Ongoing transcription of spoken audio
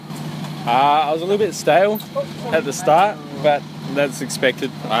I was a little bit stale at the start, but that's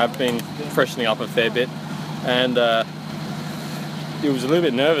expected. I've been freshening up a fair bit, and it was a little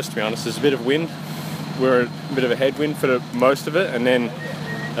bit nervous, to be honest. There's a bit of wind. We're a bit of a headwind for most of it, and then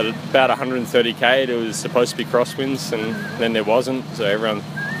at about 130k it was supposed to be crosswinds, and then there wasn't, so everyone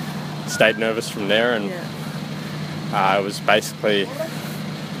stayed nervous from there, and it was basically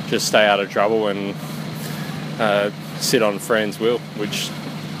just stay out of trouble and sit on friend's wheel, which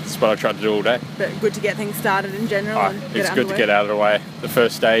is what I tried to do all day. But good to get things started in general. It's good to get out of the way. The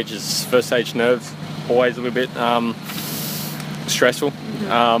first stage nerves, always a little bit stressful,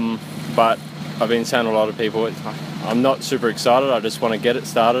 but I've been saying to a lot of people, I'm not super excited. I just want to get it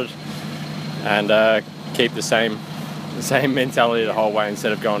started and keep the same mentality the whole way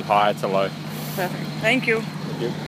instead of going higher to low. Perfect. Thank you. Thank you.